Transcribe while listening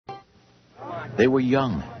They were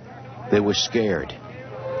young. They were scared.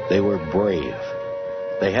 They were brave.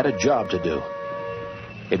 They had a job to do.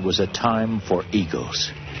 It was a time for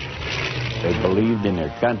eagles. They believed in their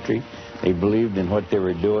country. They believed in what they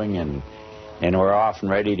were doing, and were off and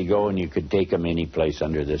ready to go, and you could take them any place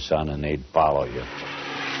under the sun, and they'd follow you.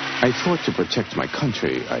 I thought to protect my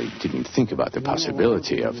country. I didn't think about the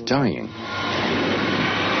possibility of dying.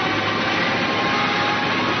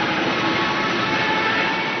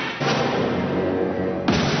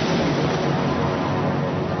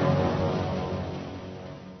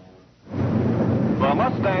 The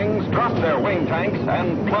Mustangs dropped their wing tanks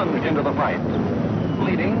and plunged into the fight.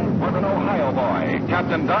 Leading was an Ohio boy,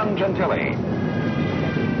 Captain Don Gentili.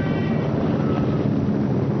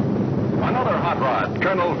 Another hot rod,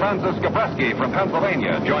 Colonel Francis Gabreski from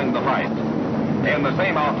Pennsylvania, joined the fight. In the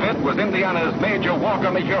same outfit was Indiana's Major Walker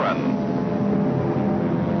McHuron.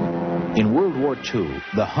 In World War II,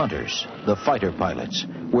 the hunters, the fighter pilots,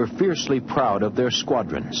 were fiercely proud of their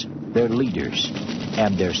squadrons, their leaders,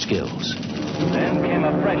 and their skills. Then came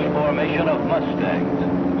a fresh formation of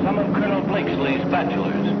Mustangs, some of Colonel Blakesley's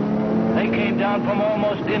bachelors. They came down from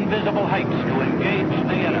almost invisible heights to engage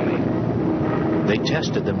the enemy. They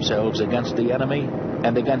tested themselves against the enemy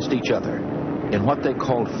and against each other in what they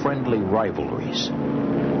called friendly rivalries.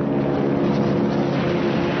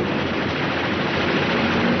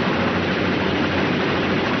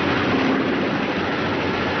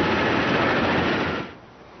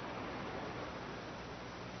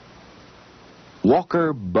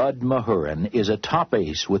 Walker Bud McHuron is a top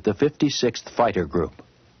ace with the 56th Fighter Group.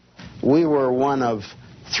 We were one of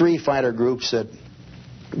 3 fighter groups that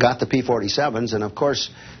got the P-47s, and of course,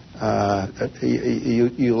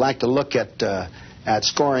 you like to look at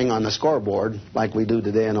scoring on the scoreboard like we do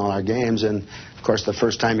today in all our games, and of course, the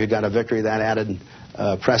first time you got a victory, that added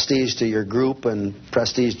prestige to your group and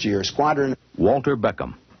prestige to your squadron. Walter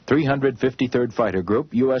Beckham, 353rd Fighter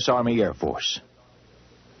Group, U.S. Army Air Force.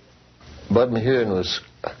 Bud McHuron was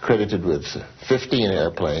credited with 15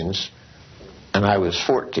 airplanes, and I was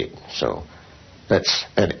 14. So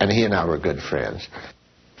and he and I were good friends.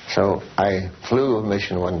 So I flew a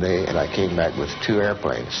mission one day, and I came back with 2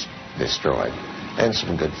 airplanes destroyed and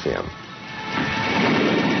some good film.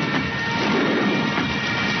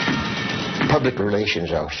 Public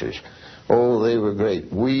relations officers, oh, they were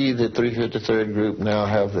great. We, the 353rd Group, now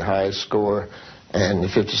have the highest score, and the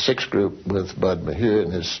 56th Group with Bud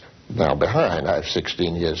McHuron is now behind. I have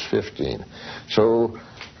 16, he has 15. So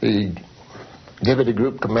the deputy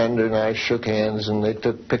group commander and I shook hands, and they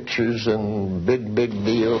took pictures, and big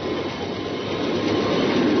deal.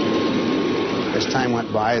 As time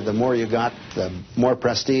went by, the more you got, the more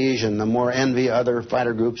prestige and the more envy other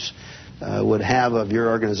fighter groups would have of your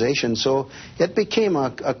organization. So it became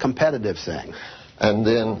a competitive thing. And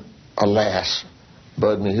then, alas,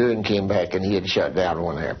 Bud McHuron came back, and he had shut down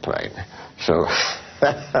 1 airplane. So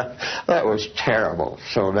that was terrible.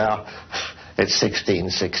 So now it's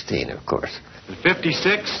 16-16, of course. The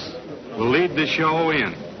 56 will lead the show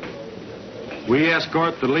in. We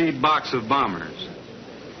escort the lead box of bombers.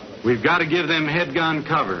 We've got to give them head gun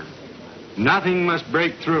cover. Nothing must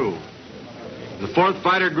break through. The 4th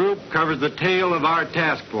Fighter Group covers the tail of our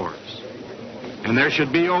task force, and there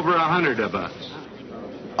should be over 100 of us.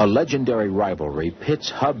 A legendary rivalry pits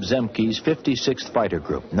Hub Zemke's 56th Fighter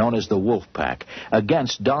Group, known as the Wolf Pack,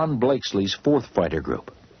 against Don Blakesley's 4th Fighter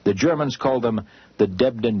Group. The Germans called them the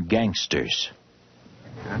Debden Gangsters.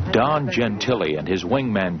 Don Gentili and his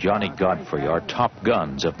wingman Johnny Godfrey are top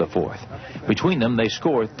guns of the 4th. Between them, they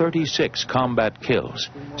score 36 combat kills,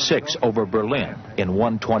 6 over Berlin in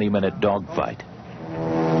one 20-minute dogfight.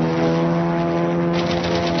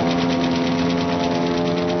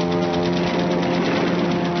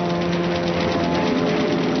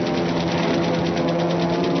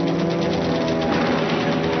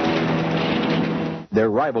 Their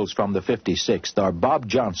rivals from the 56th are Bob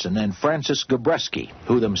Johnson and Francis Gabreski,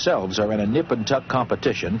 who themselves are in a nip-and-tuck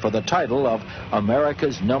competition for the title of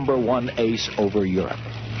America's #1 ace over Europe.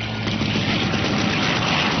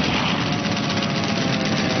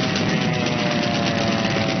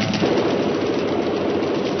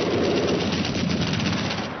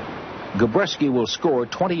 Gabreski will score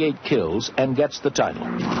 28 kills and gets the title.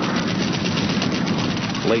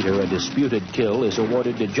 Later, a disputed kill is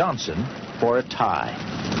awarded to Johnson for a tie.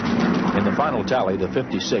 In the final tally, the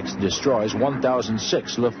 56th destroys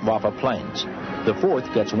 1,006 Luftwaffe planes. The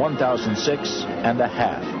 4th gets 1,006 and a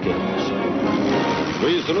half kills.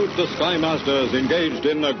 We salute the Sky Masters engaged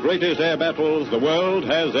in the greatest air battles the world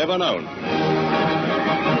has ever known.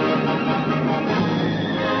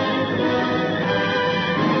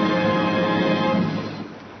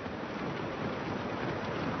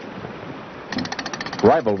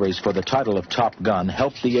 Rivalries for the title of Top Gun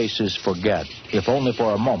helped the aces forget, if only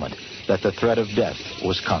for a moment, that the threat of death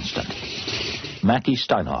was constant. Mackie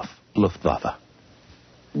Steinhoff, Luftwaffe.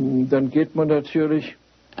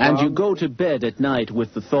 And you go to bed at night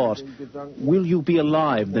with the thought, will you be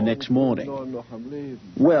alive the next morning?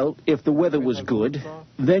 Well, if the weather was good,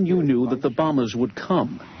 then you knew that the bombers would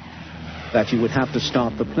come, that you would have to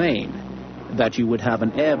start the plane, that you would have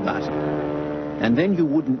an air battle, and then you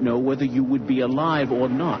wouldn't know whether you would be alive or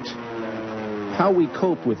not. How we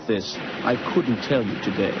cope with this, I couldn't tell you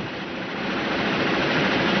today.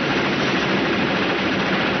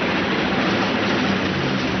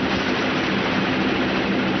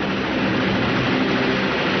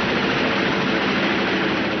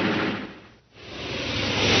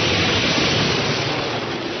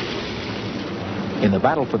 In the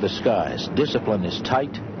battle for the skies, discipline is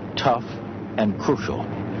tight, tough, and crucial.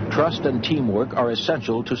 Trust and teamwork are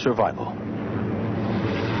essential to survival.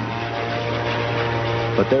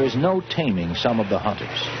 But there is no taming some of the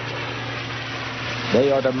hunters.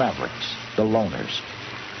 They are the mavericks, the loners.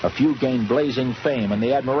 A few gain blazing fame and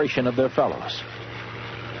the admiration of their fellows.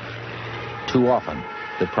 Too often,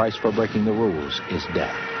 the price for breaking the rules is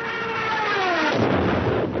death.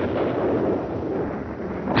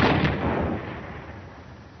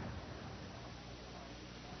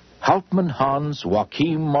 Hauptmann Hans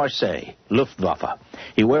Joachim Marseille, Luftwaffe.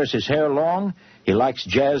 He wears his hair long, he likes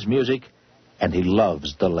jazz music, and he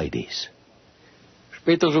loves the ladies.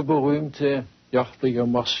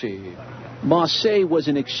 Marseille was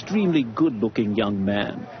an extremely good-looking young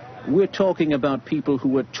man. We're talking about people who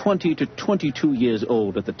were 20 to 22 years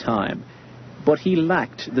old at the time. But he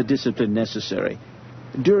lacked the discipline necessary.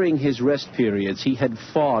 During his rest periods, he had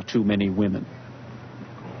far too many women.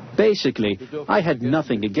 Basically, I had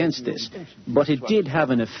nothing against this, but it did have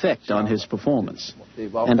an effect on his performance.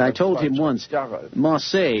 And I told him once,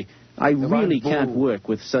 Marseille, I really can't work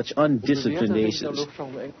with such undisciplined aces.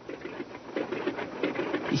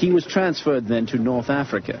 He was transferred then to North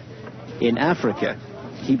Africa. In Africa,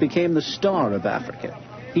 he became the star of Africa.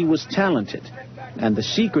 He was talented, and the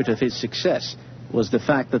secret of his success was the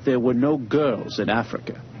fact that there were no girls in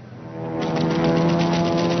Africa.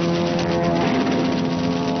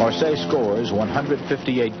 Marseille scores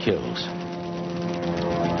 158 kills.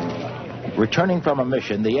 Returning from a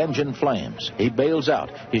mission, the engine flames. He bails out,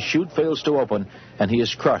 his chute fails to open, and he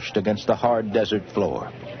is crushed against the hard desert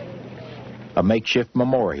floor. A makeshift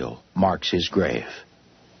memorial marks his grave.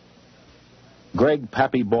 Greg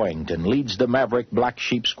Pappy Boyington leads the Maverick Black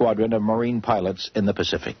Sheep Squadron of Marine pilots in the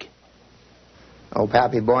Pacific. Oh,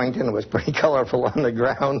 Pappy Boyington was pretty colorful on the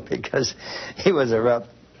ground because he was a rough,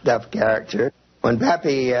 tough character. When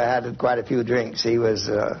Pappy had quite a few drinks, he was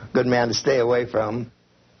a good man to stay away from.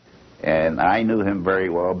 And I knew him very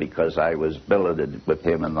well because I was billeted with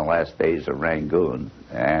him in the last days of Rangoon.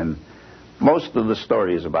 And most of the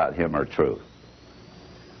stories about him are true.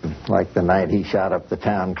 Like the night he shot up the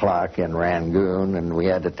town clock in Rangoon, and we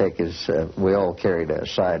had to take his, we all carried a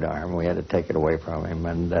sidearm. We had to take it away from him.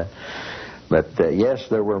 And But yes,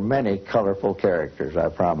 there were many colorful characters, I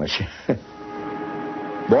promise you.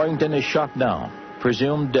 Boyington is shot down,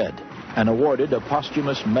 presumed dead, and awarded a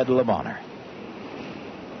posthumous Medal of Honor.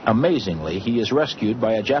 Amazingly, he is rescued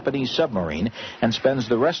by a Japanese submarine and spends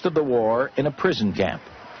the rest of the war in a prison camp.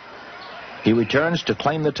 He returns to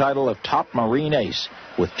claim the title of top Marine ace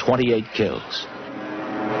with 28 kills.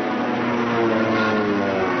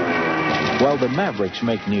 While the Mavericks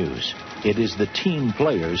make news, it is the team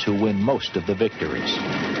players who win most of the victories.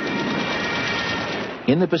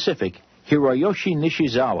 In the Pacific, Hiroyoshi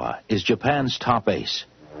Nishizawa is Japan's top ace.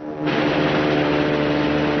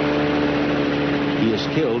 He is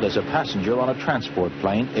killed as a passenger on a transport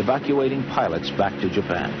plane evacuating pilots back to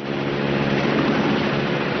Japan.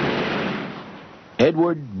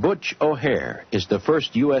 Edward Butch O'Hare is the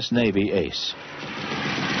first U.S. Navy ace.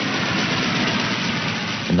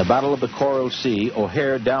 In the Battle of the Coral Sea,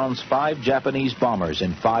 O'Hare downs 5 Japanese bombers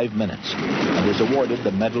in 5 minutes and is awarded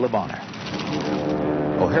the Medal of Honor.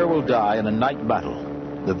 O'Hare will die in a night battle,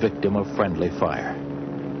 the victim of friendly fire.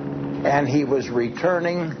 And he was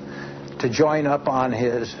returning to join up on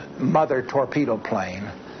his mother torpedo plane,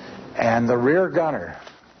 and the rear gunner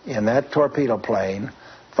in that torpedo plane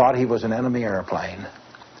thought he was an enemy airplane,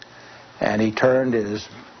 and he turned his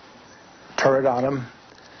turret on him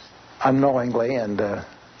unknowingly and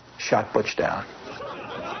shot Butch down.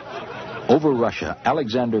 Over Russia,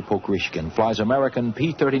 Alexander Pokrishkin flies American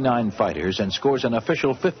P-39 fighters and scores an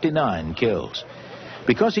official 59 kills.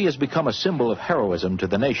 Because he has become a symbol of heroism to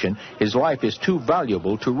the nation, his life is too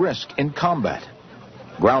valuable to risk in combat.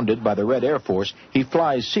 Grounded by the Red Air Force, he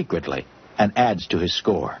flies secretly and adds to his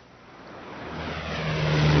score.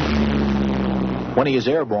 When he is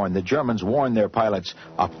airborne, the Germans warn their pilots,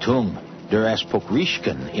 Achtung, der ist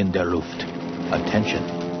Pokryshkin in der Luft.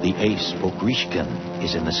 Attention, the ace Pokryshkin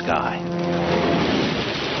is in the sky.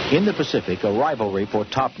 In the Pacific, a rivalry for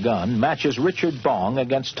Top Gun matches Richard Bong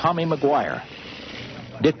against Tommy Maguire.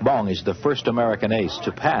 Dick Bong is the first American ace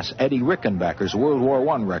to pass Eddie Rickenbacker's World War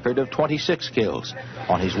I record of 26 kills,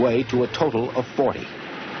 on his way to a total of 40.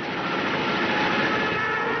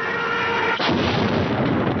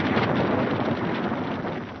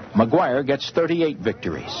 Maguire gets 38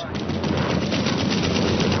 victories.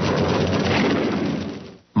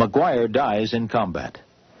 Maguire dies in combat.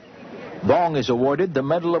 Bong is awarded the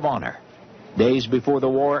Medal of Honor. Days before the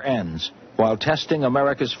war ends, while testing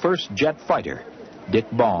America's first jet fighter, Dick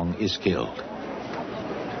Bong is killed.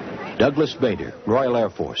 Douglas Bader, Royal Air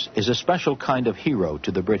Force, is a special kind of hero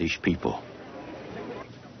to the British people.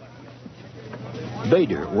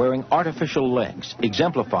 Bader, wearing artificial legs,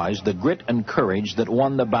 exemplifies the grit and courage that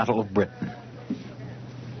won the Battle of Britain.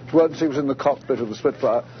 Once he was in the cockpit of the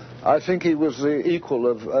Spitfire, I think he was the equal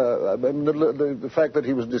of the fact that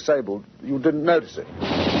he was disabled. You didn't notice it.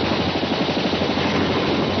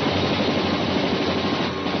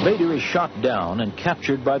 Bader is shot down and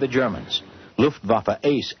captured by the Germans. Luftwaffe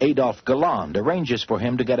ace Adolf Galland arranges for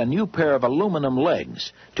him to get a new pair of aluminum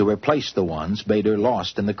legs to replace the ones Bader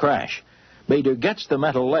lost in the crash. Bader gets the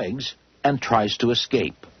metal legs and tries to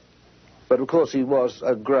escape. But of course he was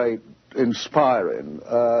a great, inspiring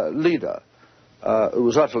leader who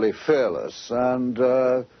was utterly fearless and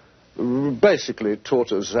basically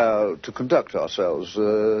taught us how to conduct ourselves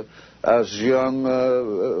as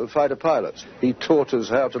young fighter pilots. He taught us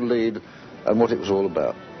how to lead and what it was all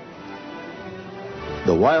about.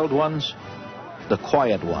 The wild ones, the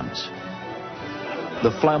quiet ones,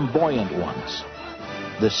 the flamboyant ones,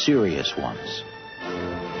 the serious ones.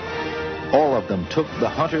 All of them took the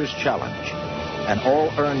Hunter's Challenge, and all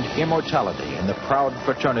earned immortality in the proud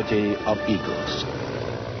fraternity of Eagles.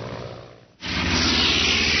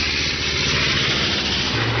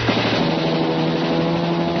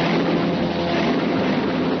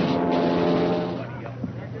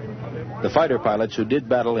 The fighter pilots who did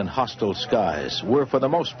battle in hostile skies were, for the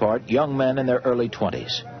most part, young men in their early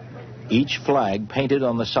 20s. Each flag painted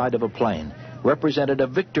on the side of a plane represented a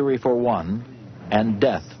victory for one and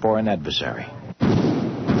death for an adversary.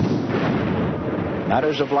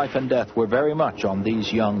 Matters of life and death were very much on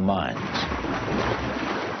these young minds.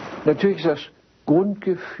 There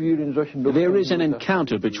is an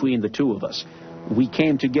encounter between the two of us. We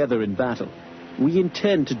came together in battle. We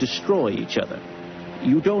intend to destroy each other.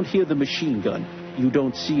 You don't hear the machine gun. You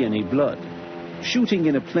don't see any blood. Shooting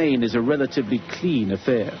in a plane is a relatively clean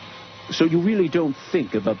affair. So you really don't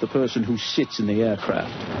think about the person who sits in the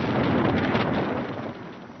aircraft.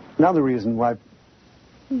 Another reason why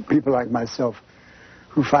people like myself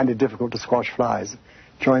who find it difficult to squash flies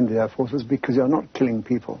join the Air Force is because you're not killing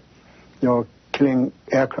people. You're killing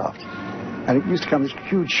aircraft. And it used to come as a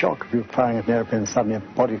huge shock if you were firing at an airplane and suddenly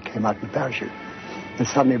a body came out in a parachute. And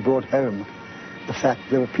suddenly brought home the fact that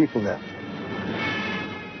there were people there.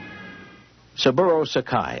 Saburo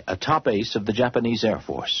Sakai, a top ace of the Japanese Air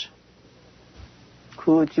Force.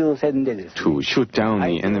 To shoot down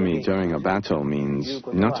the enemy during a battle means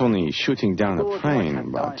not only shooting down a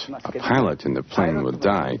plane, but a pilot in the plane will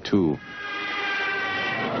die too.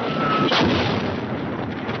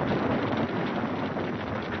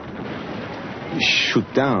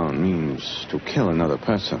 Shoot down means to kill another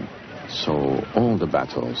person. So all the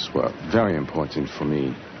battles were very important for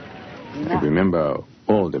me. I remember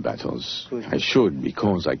all the battles. I should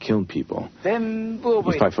because I killed people.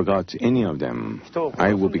 If I forgot any of them,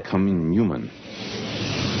 I would become inhuman.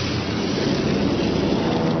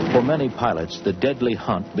 For many pilots, the deadly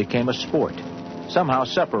hunt became a sport, somehow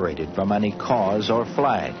separated from any cause or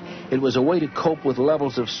flag. It was a way to cope with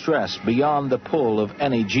levels of stress beyond the pull of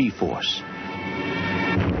any G-force.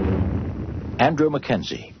 Andrew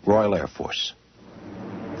Mackenzie, Royal Air Force.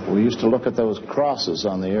 We used to look at those crosses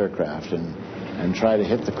on the aircraft and try to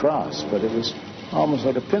hit the cross, but it was almost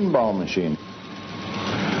like a pinball machine.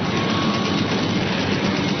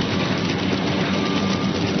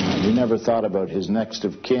 We never thought about his next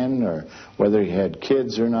of kin or whether he had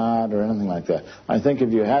kids or not or anything like that. I think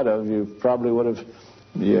if you had you probably would have,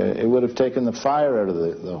 it would have taken the fire out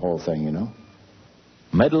of the whole thing, you know.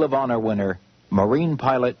 Medal of Honor winner, Marine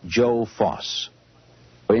pilot Joe Foss.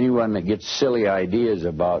 Anyone that gets silly ideas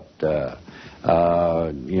about,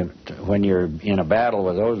 when you're in a battle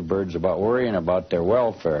with those birds about worrying about their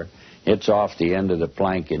welfare, it's off the end of the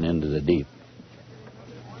plank and into the deep.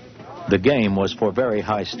 The game was for very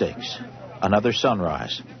high stakes. Another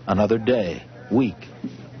sunrise, another day, week,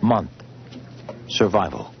 month.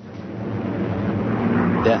 Survival.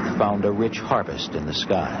 Death found a rich harvest in the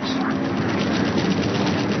skies.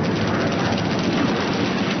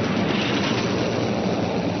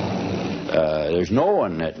 There's no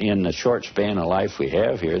one that in the short span of life we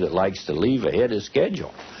have here that likes to leave ahead of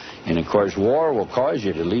schedule. And, of course, war will cause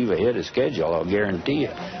you to leave ahead of schedule, I'll guarantee you.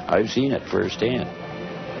 I've seen it firsthand.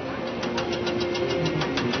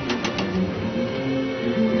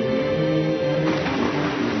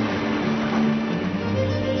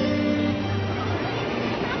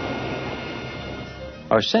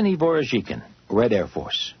 Arseny Vorozhikin, Red Air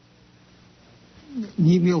Force.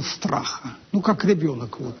 Не имел страха. Ну, как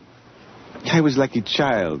ребенок вот. I was like a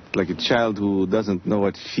child who doesn't know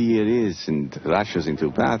what fear is and rushes into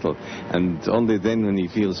battle. And only then when he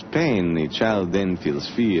feels pain, a child then feels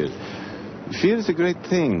fear. Fear is a great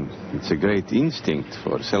thing. It's a great instinct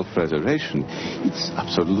for self-preservation. It's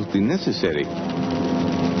absolutely necessary.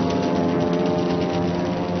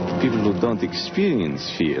 People who don't experience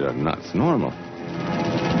fear are not normal.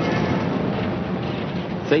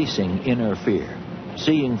 Facing inner fear,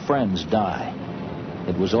 seeing friends die.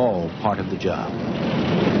 It was all part of the job.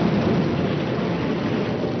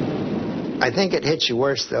 I think it hits you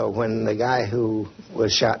worse, though, when the guy who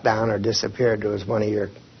was shot down or disappeared was one of your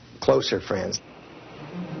closer friends.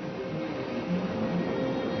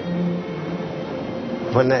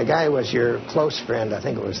 When that guy was your close friend, I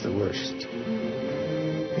think it was the worst.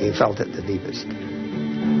 You felt it the deepest.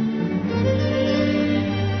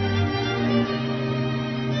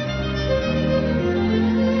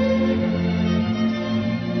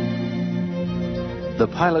 The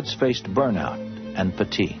pilots faced burnout and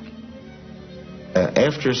fatigue.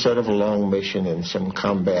 After sort of a long mission in some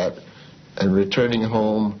combat and returning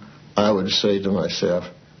home, I would say to myself,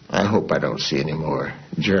 I hope I don't see any more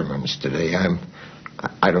Germans today.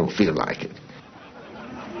 I don't feel like it.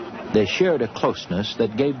 They shared a closeness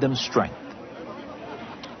that gave them strength.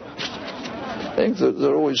 I think that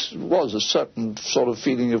there always was a certain sort of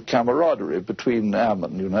feeling of camaraderie between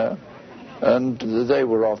airmen, you know. And they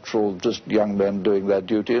were, after all, just young men doing their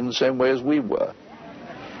duty in the same way as we were.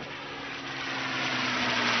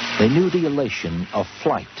 They knew the elation of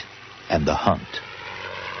flight and the hunt.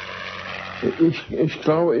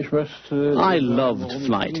 I loved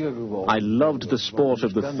flight. I loved the sport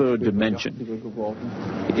of the third dimension.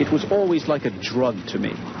 It was always like a drug to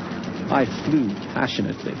me. I flew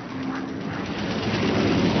passionately.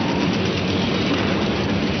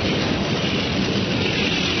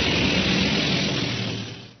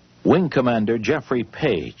 Wing Commander Jeffrey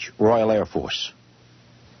Page, Royal Air Force.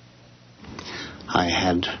 I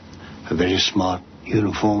had a very smart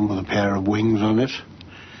uniform with a pair of wings on it.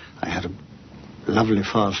 I had a lovely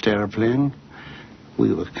fast airplane.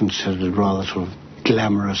 We were considered rather sort of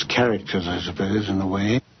glamorous characters, I suppose, in a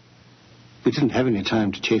way. We didn't have any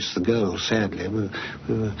time to chase the girls, sadly. We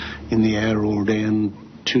were in the air all day and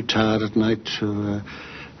too tired at night to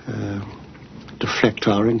deflect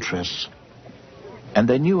our interests. And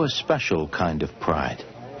they knew a special kind of pride.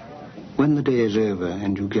 When the day is over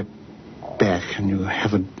and you get back and you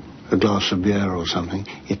have a glass of beer or something,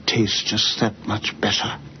 it tastes just that much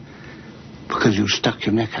better because you stuck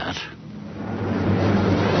your neck out.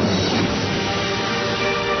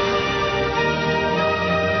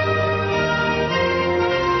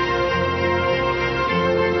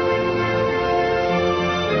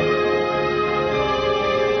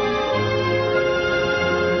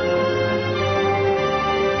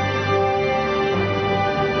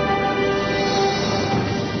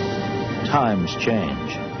 Times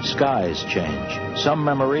change, skies change. Some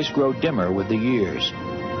memories grow dimmer with the years,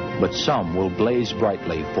 but some will blaze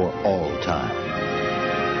brightly for all time.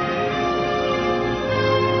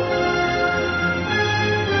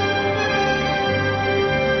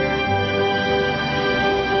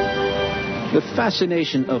 The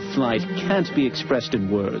fascination of flight can't be expressed in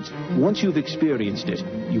words. Once you've experienced it,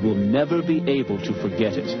 you will never be able to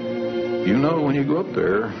forget it. You know, when you go up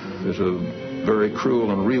there, there's a very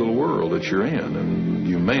cruel and real world that you're in, and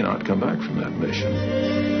you may not come back from that mission.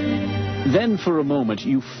 Then for a moment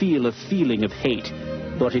you feel a feeling of hate,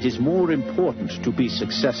 but it is more important to be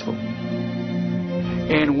successful.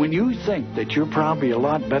 And when you think that you're probably a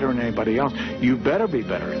lot better than anybody else, you better be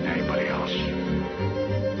better than anybody else.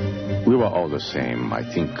 We were all the same. I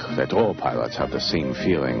think that all pilots have the same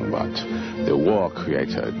feeling, but the war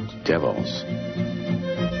created devils.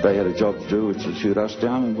 They had a job to do, which was shoot us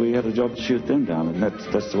down, and we had a job to shoot them down, and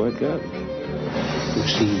that's the way it goes. You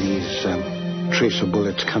see these tracer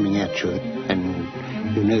bullets coming at you, and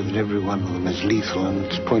you know that every one of them is lethal and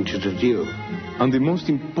it's pointed at you. And the most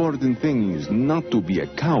important thing is not to be a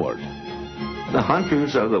coward. The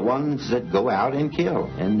hunters are the ones that go out and kill,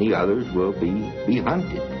 and the others will be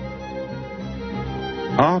hunted.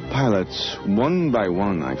 Our pilots, one by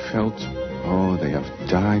one, I felt, oh, they have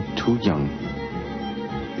died too young.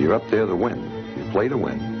 You're up there to win. You play to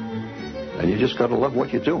win. And you just got to love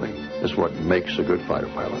what you're doing. That's what makes a good fighter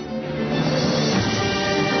pilot.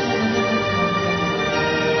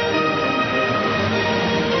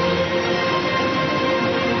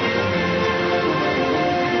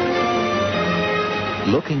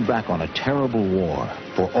 Looking back on a terrible war,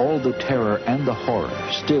 for all the terror and the horror,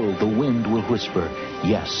 still the wind will whisper,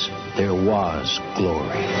 yes, there was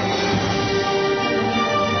glory.